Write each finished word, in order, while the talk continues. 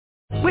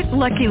With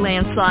Lucky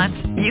Land Slots,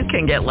 you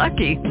can get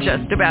lucky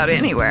just about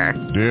anywhere.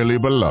 Dearly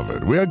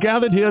beloved, we are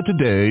gathered here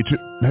today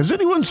to... Has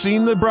anyone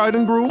seen the bride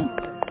and groom?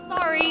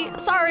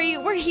 Sorry,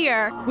 we're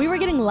here. We were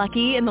getting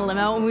lucky in the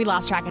limo and we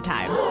lost track of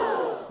time.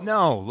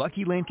 No,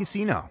 Lucky Land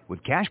Casino,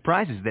 with cash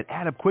prizes that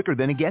add up quicker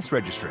than a guest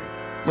registry.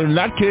 In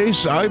that case,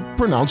 I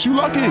pronounce you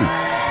lucky.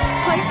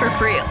 Play for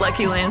free at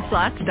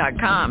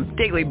LuckyLandSlots.com.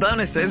 Daily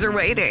bonuses are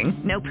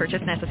waiting. No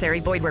purchase necessary.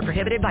 Void where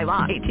prohibited by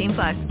law.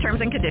 18+.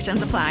 Terms and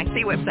conditions apply.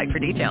 See website for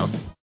details.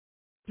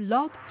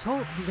 Blog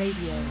Talk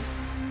Radio.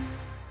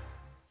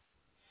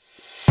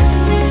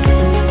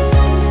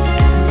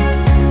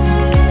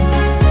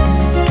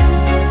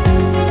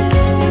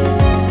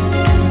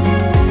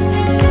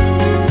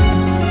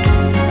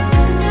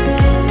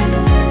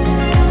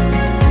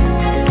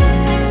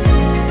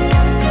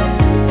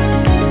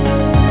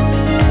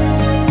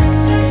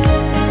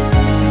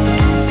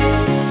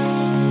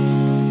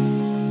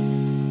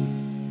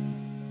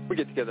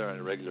 Together on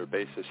a regular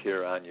basis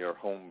here on your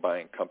Home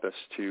Buying Compass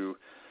to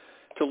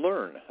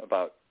learn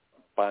about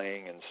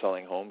buying and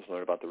selling homes,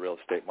 learn about the real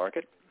estate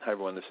market. Hi,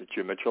 everyone. This is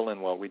Jim Mitchell,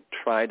 and while we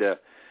try to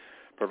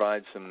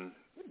provide some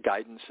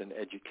guidance and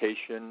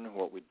education,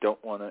 what we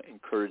don't want to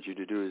encourage you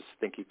to do is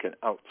think you can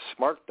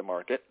outsmart the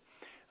market.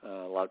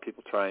 A lot of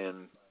people try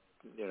and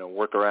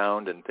work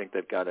around and think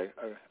they've got a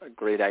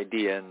great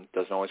idea, and it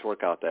doesn't always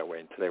work out that way.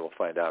 And today we'll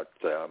find out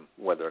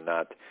whether or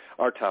not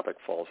our topic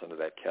falls into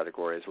that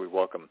category as we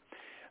welcome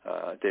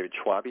David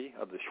Schwabe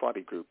of the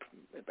Schwabe Group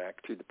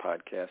back to the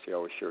podcast. He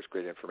always shares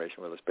great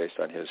information with us based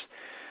on his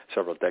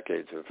several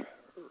decades of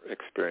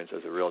experience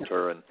as a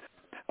realtor. And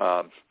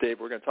Dave,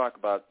 we're going to talk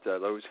about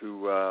those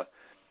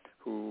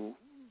who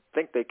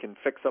think they can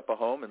fix up a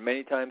home, and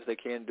many times they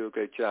can do a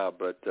great job.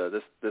 But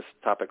this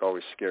topic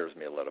always scares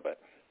me a little bit.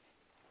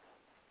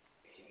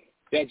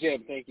 Yeah,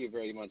 Jim, thank you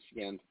very much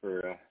again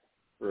for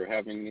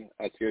having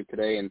us here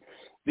today. And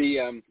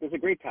it's a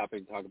great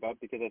topic to talk about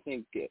because I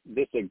think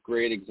this is a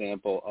great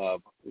example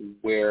of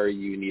where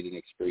you need an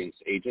experienced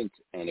agent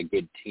and a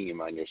good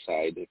team on your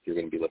side if you're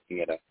going to be looking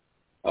at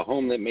a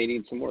home that may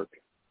need some work.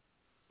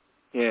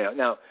 Yeah.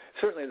 Now,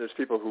 certainly there's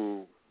people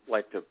who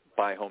like to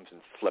buy homes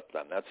and flip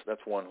them.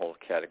 That's one whole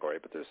category.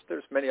 But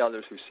there's many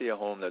others who see a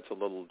home that's a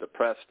little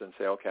depressed and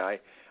say, okay,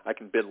 I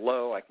can bid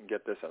low, I can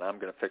get this, and I'm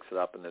going to fix it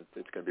up, and it's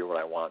going to be what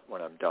I want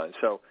when I'm done.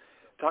 So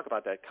talk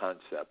about that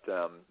concept.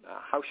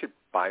 How should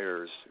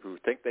buyers who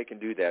think they can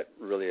do that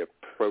really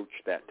approach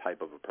that type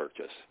of a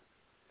purchase?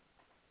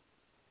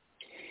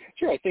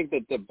 Sure. I think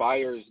that the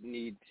buyers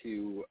need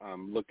to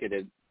look at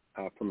it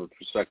from a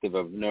perspective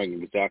of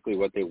knowing exactly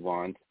what they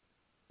want,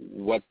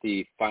 what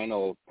the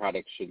final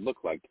product should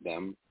look like to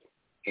them,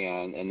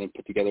 and then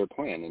put together a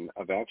plan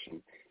of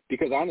action.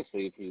 Because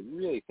honestly, if you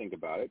really think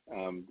about it,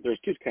 there's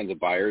two kinds of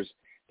buyers.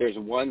 There's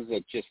ones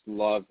that just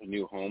love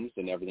new homes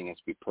and everything has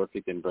to be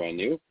perfect and brand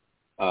new.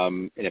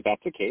 And if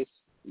that's the case,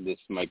 this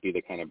might be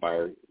the kind of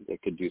buyer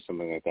that could do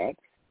something like that.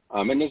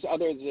 And there's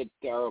others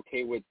that are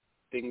okay with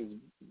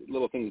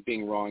little things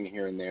being wrong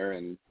here and there.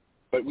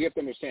 But we have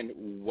to understand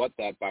what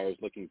that buyer is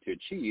looking to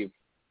achieve,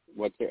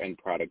 what's their end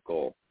product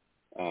goal,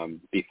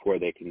 before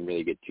they can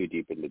really get too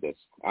deep into this,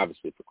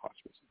 obviously for cost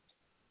reasons.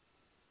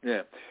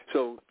 Yeah.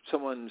 So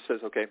someone says,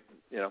 okay,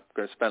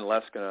 going to spend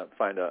less, going to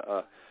find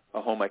a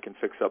home I can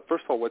fix up.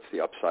 First of all, what's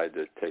the upside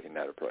to taking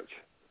that approach?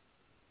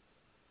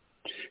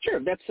 Sure,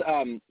 that's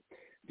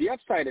the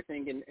upside, I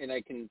think, and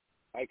I can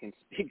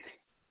speak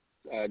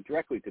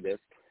directly to this.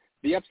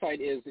 The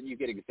upside is that you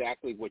get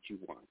exactly what you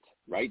want,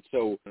 right?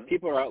 So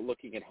people are out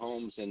looking at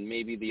homes, and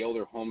maybe the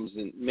older homes,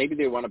 and maybe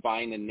they want to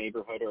buy in a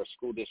neighborhood or a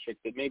school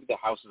district that maybe the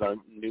houses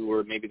aren't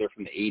newer, maybe they're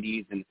from the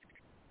 80s,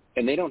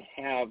 and they don't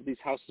have, these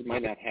houses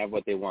might not have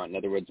what they want. In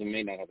other words, they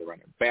may not have the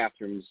right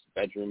bathrooms,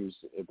 bedrooms,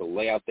 the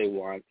layout they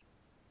want.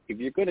 If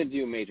you're going to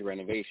do major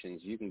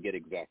renovations, you can get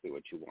exactly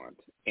what you want,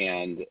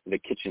 and the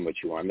kitchen what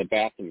you want, and the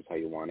bathroom is how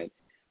you want it,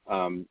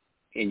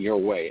 in your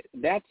way.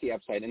 That's the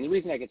upside. And the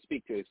reason I can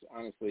speak to it is,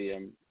 honestly,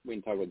 we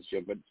can talk about this,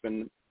 Joe, but it's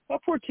been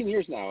about 14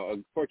 years now.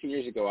 14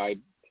 years ago,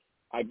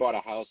 I bought a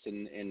house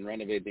and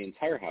renovated the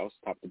entire house,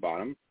 top to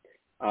bottom,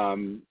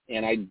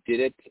 and I did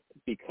it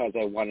because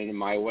I wanted it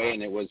my way,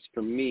 and it was,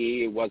 for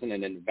me, it wasn't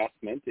an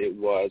investment. It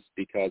was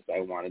because I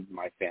wanted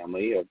my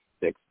family of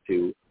 6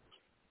 to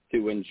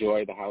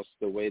enjoy the house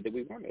the way that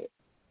we wanted it.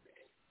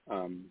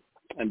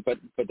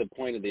 But the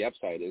point of the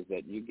upside is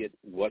that you get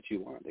what you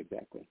want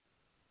exactly.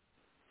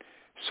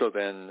 So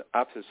then,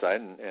 opposite side,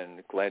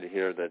 and glad to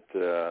hear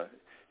that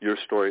your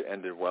story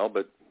ended well.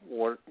 But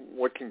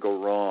what can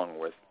go wrong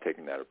with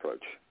taking that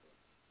approach?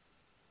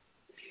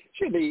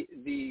 Sure.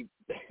 The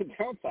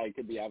downside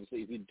could be, obviously,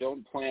 if you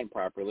don't plan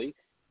properly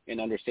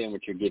and understand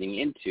what you're getting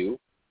into,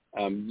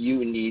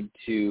 you need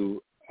to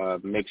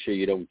make sure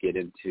you don't get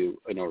into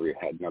an over your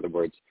head. In other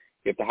words,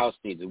 if the house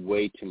needs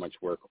way too much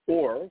work,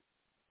 or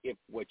if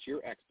what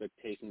your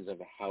expectations of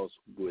a house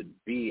would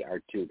be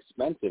are too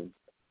expensive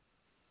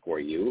for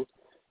you,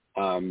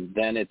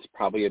 then it's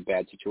probably a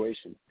bad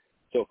situation.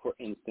 So, for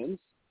instance,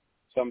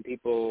 some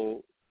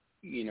people,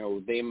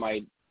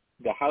 the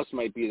house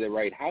might be the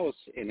right house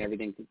and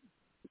everything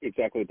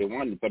exactly what they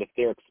wanted. But if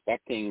they're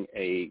expecting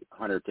a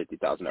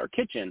 $150,000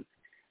 kitchen,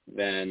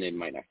 then it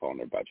might not fall in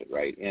their budget,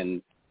 right?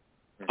 And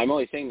I'm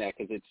only saying that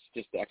because it's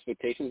just the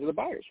expectations of the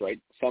buyers, right?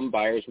 Some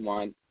buyers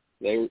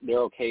they're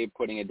okay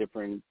putting a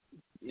different,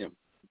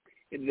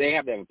 they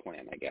have to have a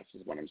plan, I guess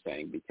is what I'm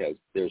saying, because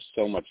there's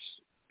so much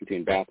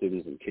between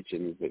bathrooms and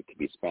kitchens that could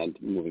be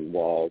spent moving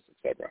walls,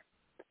 etc.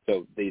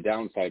 So the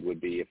downside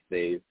would be if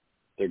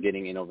they're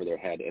getting in over their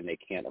head and they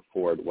can't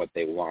afford what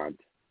they want,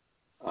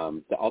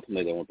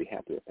 ultimately they won't be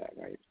happy with that,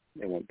 right?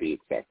 They won't be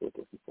exactly what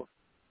they're looking for.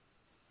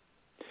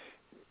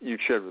 You've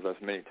shared with us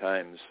many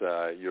times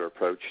your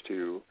approach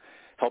to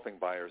helping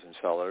buyers and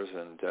sellers,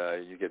 and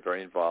you get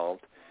very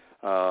involved,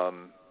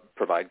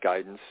 provide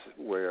guidance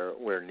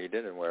where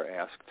needed and where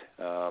asked.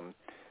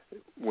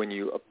 When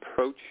you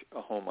approach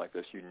a home like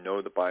this, you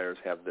know the buyers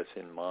have this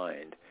in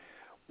mind.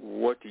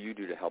 What do you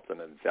do to help them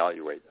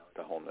evaluate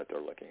the home that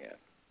they're looking at?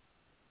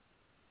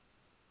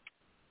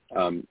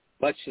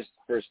 Let's just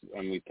first,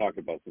 and we've talked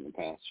about this in the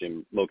past,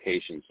 Jim,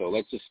 location. So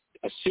let's just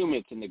assume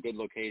it's in the good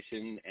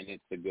location and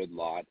it's a good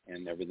lot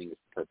and everything is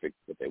perfect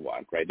that they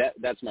want, right?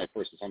 That's my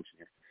first assumption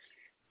here.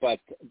 But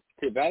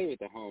to evaluate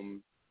the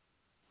home,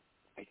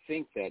 I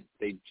think that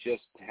they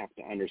just have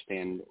to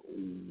understand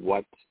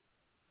what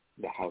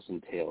the house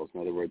entails.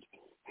 In other words,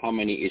 how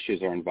many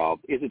issues are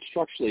involved. Is it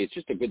structurally, it's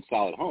just a good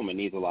solid home and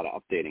needs a lot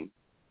of updating,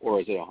 or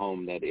is it a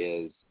home that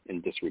is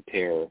in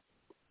disrepair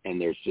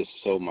and there's just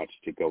so much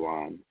to go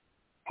on?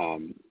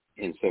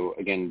 And so,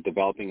 again,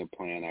 developing a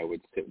plan, I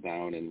would sit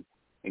down and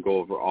go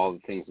over all the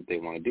things that they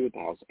want to do with the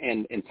house.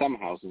 And in some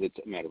houses, it's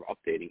a matter of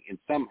updating. In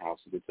some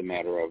houses, it's a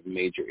matter of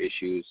major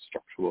issues,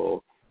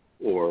 structural,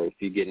 or if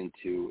you get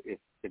into, if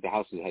the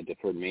house has had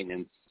deferred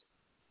maintenance,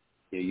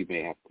 you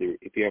may have to,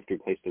 if you have to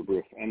replace the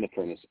roof and the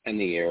furnace and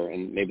the air,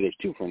 and maybe there's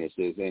two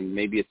furnaces, and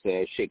maybe it's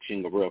a shake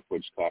shingle roof,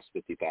 which costs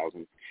 $50,000.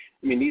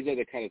 I mean, these are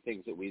the kind of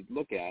things that we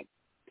look at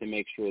to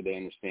make sure they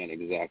understand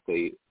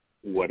exactly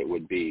what it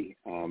would be.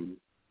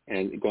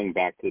 And going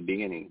back to the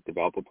beginning,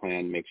 develop a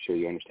plan, make sure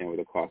you understand what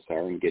the costs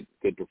are, and get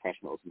good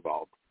professionals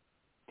involved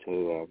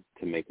to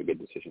make a good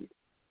decision.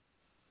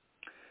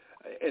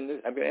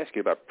 And I'm going to ask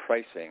you about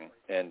pricing.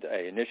 And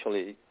I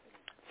initially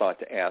thought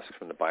to ask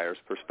from the buyer's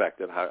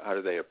perspective, how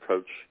do they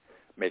approach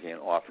making an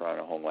offer on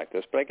a home like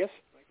this? But I guess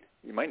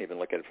you might even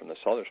look at it from the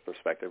seller's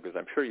perspective, because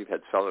I'm sure you've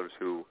had sellers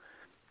who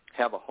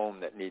have a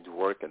home that needs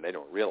work and they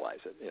don't realize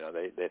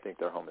it. They think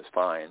their home is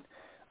fine,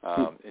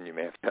 and you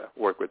may have to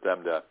work with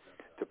them to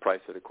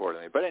price it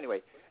accordingly. But anyway,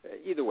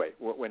 either way,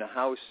 when a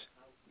house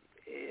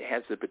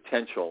has the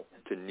potential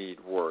to need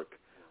work,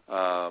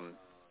 how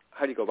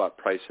do you go about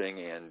pricing,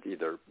 and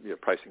either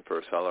pricing for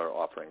a seller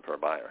or offering for a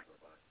buyer?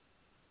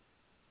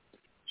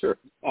 Sure.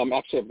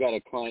 Actually, I've got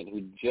a client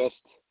who just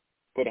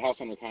put a house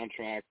under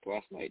contract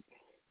last night,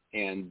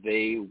 and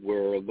they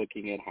were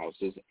looking at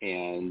houses,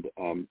 and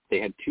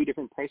they had two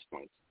different price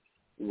points.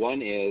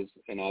 One is,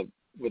 and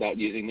without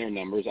using their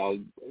numbers, I'll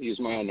use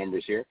my own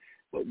numbers here.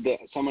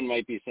 Someone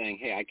might be saying,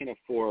 hey, I can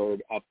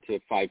afford up to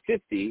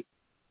 $550,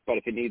 but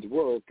if it needs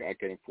work, I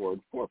can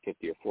afford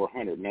 $450 or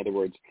 $400. In other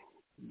words,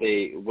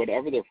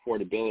 whatever their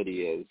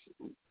affordability is,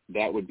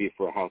 that would be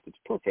for a house that's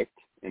perfect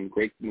and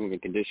great moving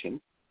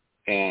condition.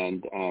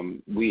 And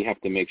we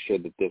have to make sure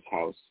that this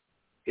house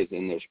is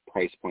in this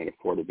price point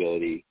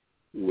affordability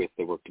with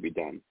the work to be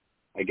done.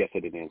 I guess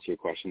I didn't answer your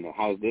question.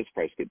 How is this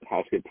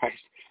house get priced?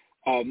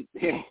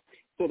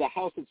 So the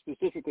house that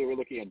specifically we're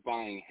looking at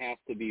buying has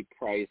to be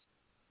priced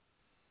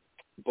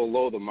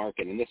below the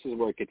market, and this is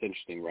where it gets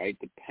interesting, right?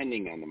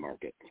 Depending on the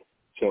market.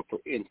 So, for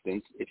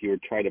instance, if you were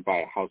trying to buy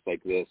a house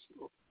like this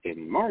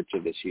in March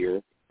of this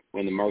year,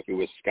 when the market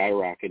was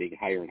skyrocketing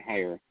higher and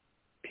higher,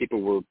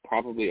 people were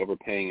probably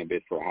overpaying a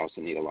bit for a house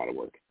that needed a lot of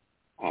work.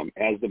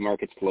 As the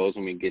market slows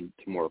and we get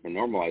to more of a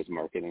normalized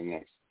market in the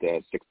next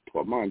 6 to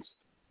 12 months,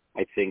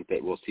 I think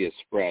that we'll see a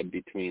spread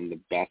between the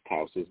best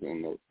houses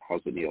and the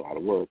houses that need a lot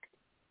of work,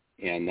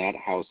 and that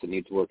house that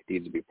needs work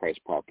needs to be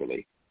priced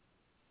properly.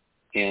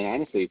 And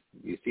honestly,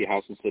 you see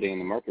houses sitting in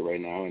the market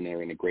right now and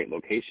they're in a great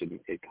location.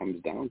 It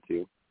comes down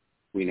to,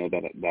 we know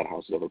that that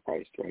house is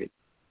overpriced, right?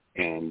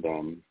 And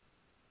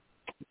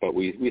but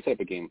we set up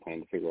a game plan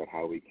to figure out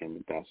how we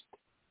can best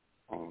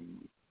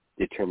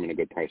determine a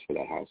good price for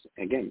that house.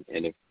 Again,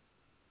 and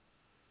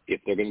if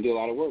they're going to do a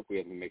lot of work, we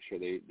have to make sure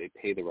they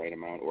pay the right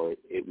amount, or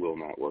it will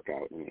not work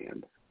out in the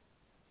end.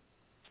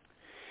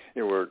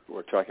 We're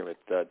talking with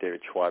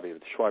David Schwabe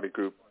with the Schwabe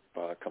Group,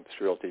 Compass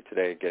Realty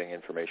today, getting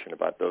information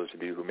about those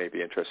of you who may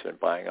be interested in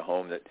buying a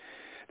home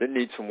that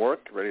needs some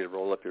work, ready to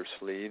roll up your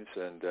sleeves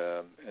and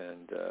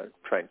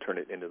try and turn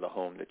it into the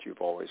home that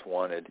you've always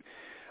wanted.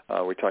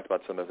 We talked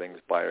about some of the things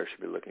buyers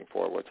should be looking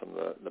for, what some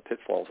of the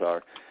pitfalls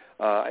are.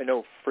 I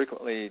know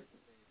frequently,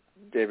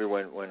 David,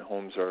 when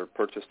homes are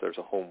purchased, there's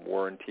a home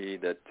warranty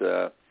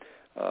that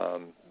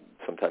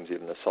sometimes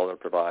even the seller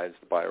provides,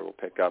 the buyer will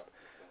pick up.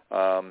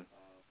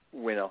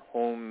 When a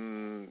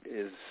home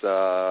is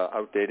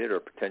outdated or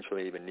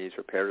potentially even needs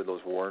repair, do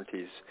those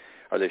warranties,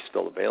 are they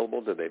still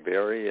available? Do they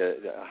vary?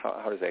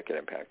 How does that get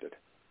impacted?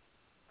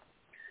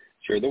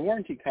 Sure. The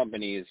warranty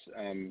companies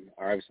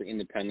are obviously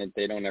independent.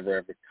 They don't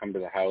ever come to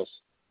the house.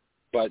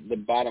 But the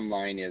bottom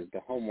line is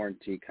the home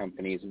warranty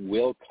companies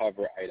will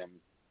cover items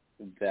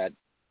that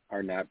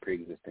are not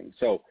pre-existing.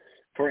 So,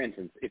 for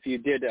instance, if you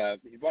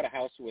bought a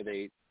house with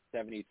a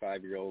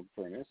 75-year-old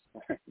furnace,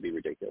 it'd be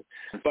ridiculous.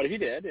 But if you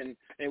did and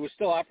it was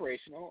still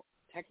operational,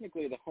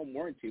 technically the home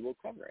warranty will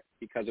cover it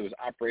because it was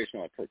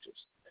operational at purchase.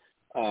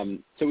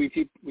 So we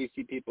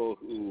see people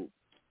who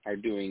are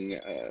doing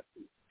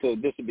so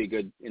this would be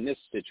good in this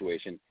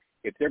situation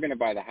if they're going to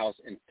buy the house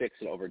and fix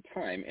it over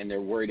time and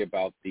they're worried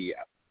about the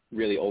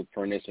really old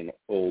furnace and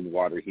old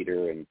water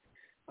heater and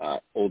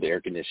old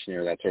air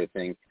conditioner, that sort of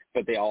thing,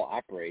 but they all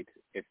operate.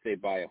 If they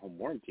buy a home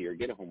warranty or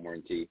get a home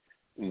warranty,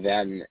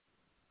 then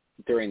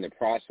during the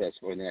process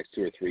for the next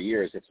 2 or 3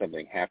 years, if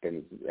something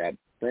happens, that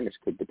furnace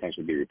could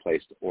potentially be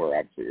replaced or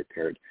obviously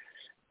repaired.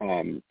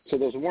 So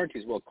those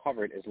warranties will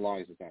cover it as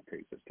long as it's not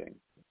pre-existing.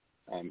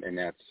 And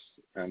that's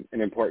an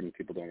important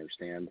people to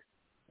understand.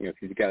 You know,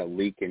 if you've got a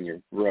leak in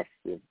your roof,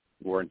 the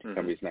warranty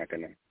company's not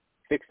going to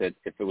fix it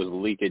if it was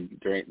leaking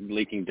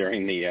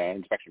during the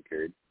inspection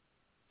period.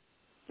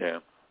 Yeah.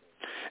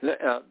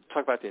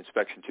 Talk about the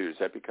inspection too. Does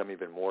that become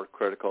even more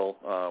critical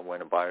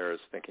when a buyer is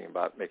thinking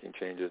about making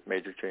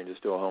major changes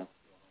to a home?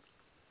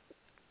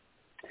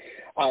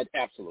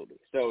 Absolutely.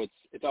 So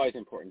it's always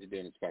important to do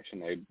an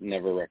inspection. I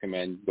never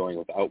recommend going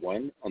without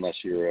one unless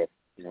you're a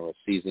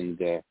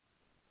seasoned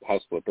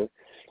house flipper.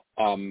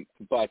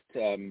 But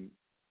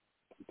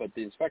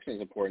the inspection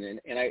is important,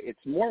 and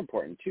it's more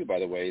important too, by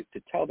the way,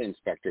 to tell the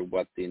inspector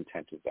what the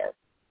intentions are.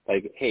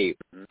 Like, hey,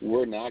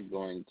 we're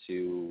going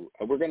to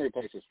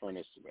replace this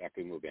furnace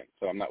after we move in,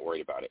 so I'm not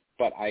worried about it.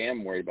 But I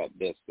am worried about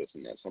this, this,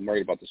 and this. I'm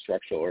worried about the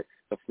structural, or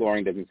the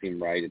flooring doesn't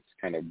seem right. It's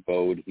kind of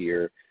bowed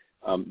here.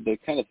 The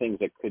kind of things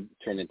that could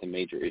turn into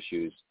major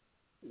issues,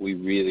 we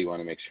really want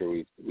to make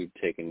sure we've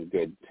taken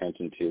good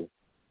attention to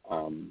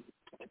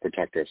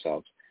protect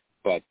ourselves.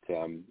 But,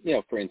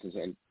 for instance,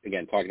 and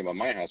again, talking about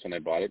my house when I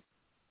bought it,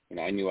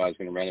 I knew I was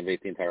going to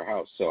renovate the entire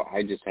house. So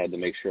I just had to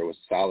make sure it was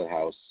a solid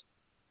house,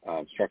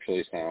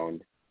 structurally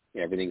sound,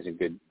 everything's in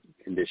good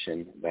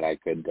condition, that I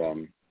could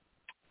do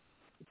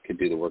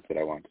the work that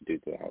I want to do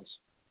to the house.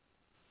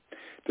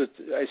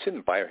 I assume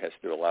the buyer has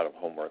to do a lot of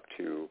homework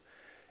to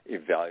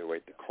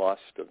evaluate the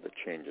cost of the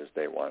changes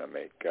they want to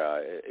make.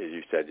 As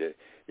you said,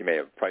 you may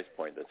have a price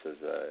point that says,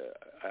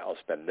 I'll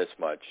spend this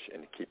much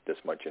and keep this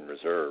much in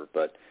reserve,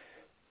 but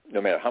no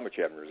matter how much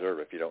you have in reserve,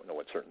 if you don't know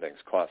what certain things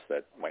cost,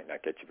 that might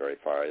not get you very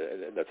far.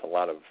 That's a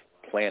lot of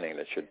planning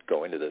that should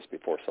go into this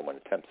before someone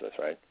attempts this,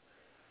 right?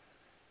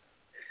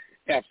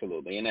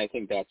 Absolutely, and I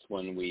think that's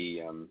when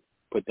we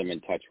put them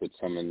in touch with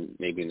someone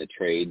maybe in the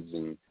trades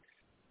and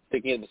they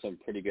can give us some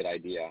pretty good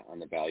idea on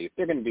the value. If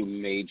they're going to do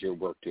major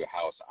work to a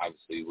house,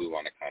 obviously we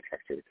want a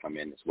contractor to come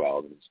in as well,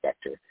 an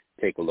inspector,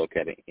 take a look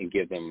at it and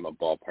give them a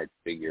ballpark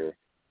figure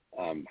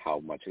how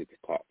much it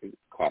could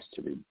cost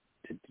to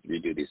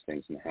redo these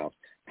things in the house.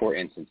 For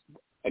instance,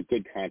 a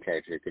good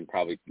contractor can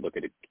probably look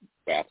at a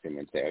bathroom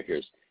and say,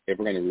 if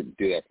we're going to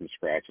do that from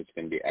scratch, it's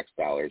going to be X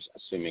dollars,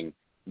 assuming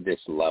this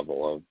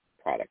level of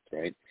product,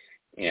 right?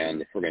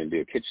 And if we're going to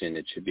do a kitchen,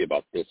 it should be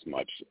about this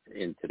much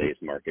in today's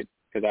market,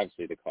 because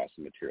obviously the cost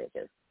of materials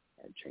are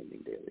changing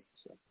daily.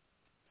 So,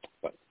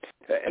 but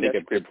and that's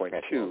a good point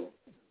too.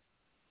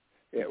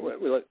 Yeah,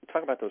 we'll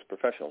talk about those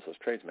professionals, those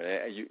tradesmen.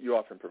 You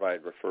often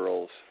provide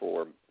referrals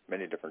for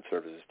many different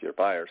services to your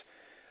buyers.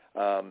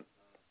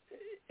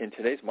 In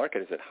today's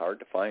market, is it hard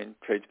to find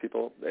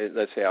tradespeople?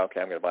 Let's say,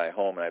 okay, I'm going to buy a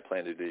home and I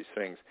plan to do these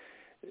things.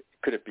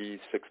 Could it be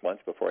 6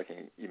 months before I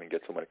can even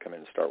get someone to come in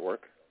and start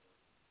work?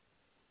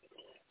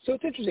 So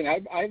it's interesting.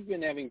 I've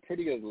been having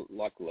pretty good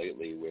luck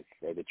lately with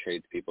the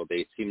tradespeople.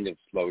 They seem to have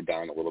slowed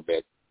down a little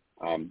bit.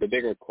 The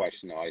bigger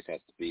question always has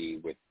to be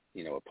with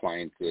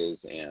appliances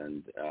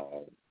and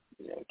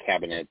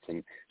cabinets,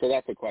 and so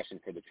that's a question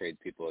for the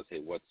tradespeople: is,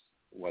 hey,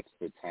 what's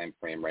the time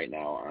frame right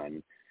now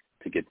on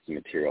to get some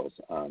materials?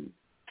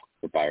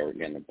 The buyer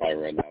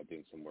right now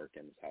doing some work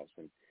in his house,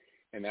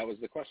 and that was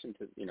the question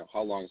to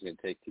how long is it going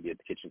to take to get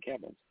the kitchen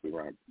cabinets? We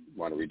want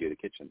to redo the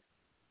kitchen.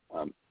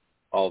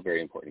 All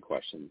very important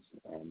questions.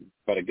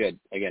 But with a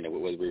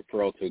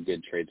referral to a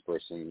good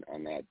tradesperson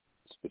on that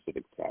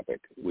specific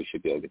topic, we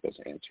should be able to get those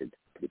answered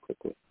pretty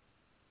quickly.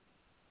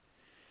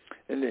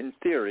 And in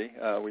theory,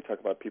 we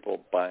talk about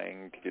people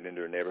buying to get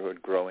into a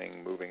neighborhood,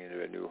 growing, moving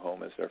into a new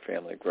home as their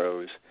family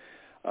grows.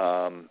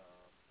 I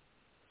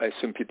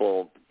assume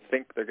people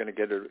think they're going to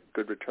get a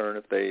good return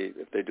if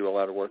they do a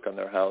lot of work on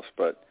their house,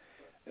 but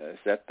is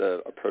that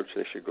the approach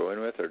they should go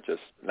in with, or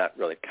just not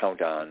really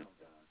count on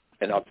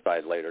an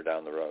upside later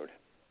down the road?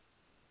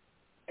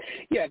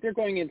 Yeah, if they're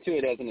going into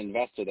it as an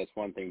investor, that's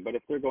one thing. But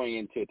if they're going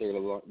into it, they're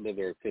going to live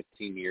there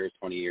 15 years,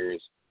 20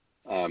 years,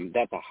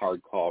 that's a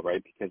hard call,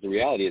 right? Because the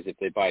reality is if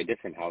they buy a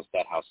different house,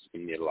 that house is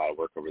going to need a lot of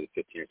work over the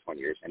 15 or 20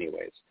 years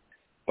anyways.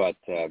 But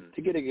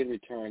to get a good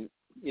return,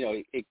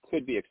 it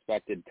could be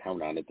expected,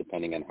 count on it,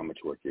 depending on how much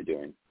work you're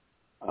doing.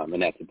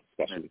 And that's a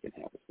discussion we can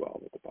have as well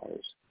with the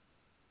buyers.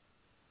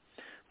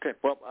 Okay.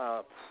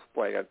 Well,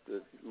 boy, I got a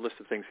list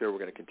of things here we're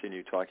going to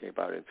continue talking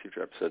about in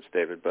future episodes,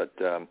 David. But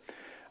we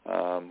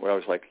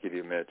always like to give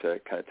you a minute to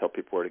kind of tell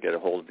people where to get a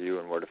hold of you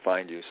and where to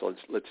find you. So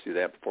let's do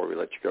that before we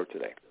let you go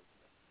today.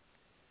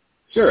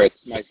 Sure. It's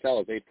my cell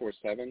is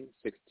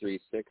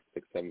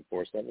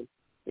 847-636-6747,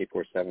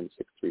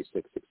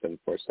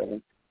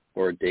 847-636-6747,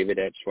 or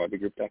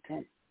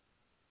david@schwabegroup.com.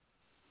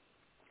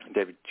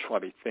 David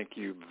Schwabe, thank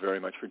you very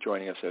much for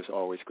joining us. As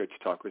always, great to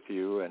talk with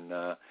you, and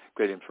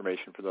great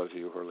information for those of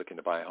you who are looking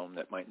to buy a home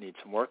that might need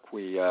some work.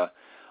 We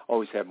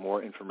always have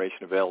more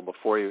information available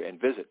for you, and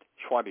visit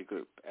Schwabe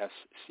Group,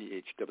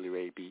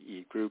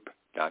 SCHWABE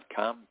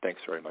Group.com.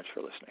 Thanks very much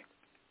for listening.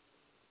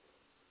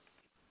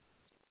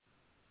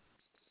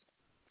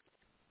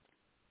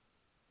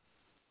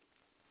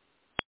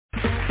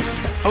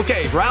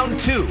 Okay,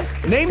 round two.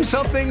 Name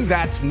something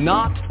that's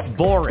not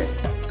boring.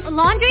 A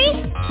laundry?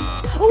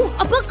 Ooh,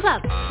 a book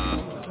club.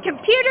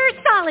 Computer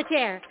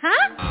solitaire,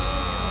 huh?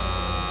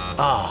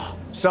 Ah,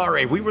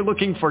 sorry, we were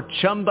looking for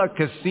Chumba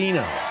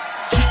Casino.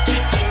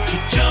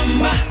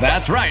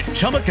 That's right,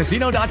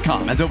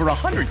 ChumbaCasino.com has over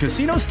 100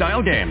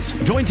 casino-style games.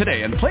 Join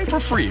today and play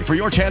for free for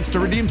your chance to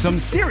redeem some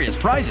serious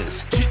prizes.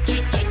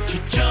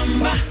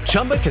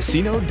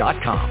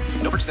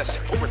 ChumbaCasino.com. No purchase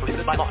necessary. Void where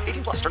prohibited by law.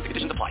 18+. Terms and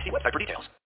conditions apply. See website for details.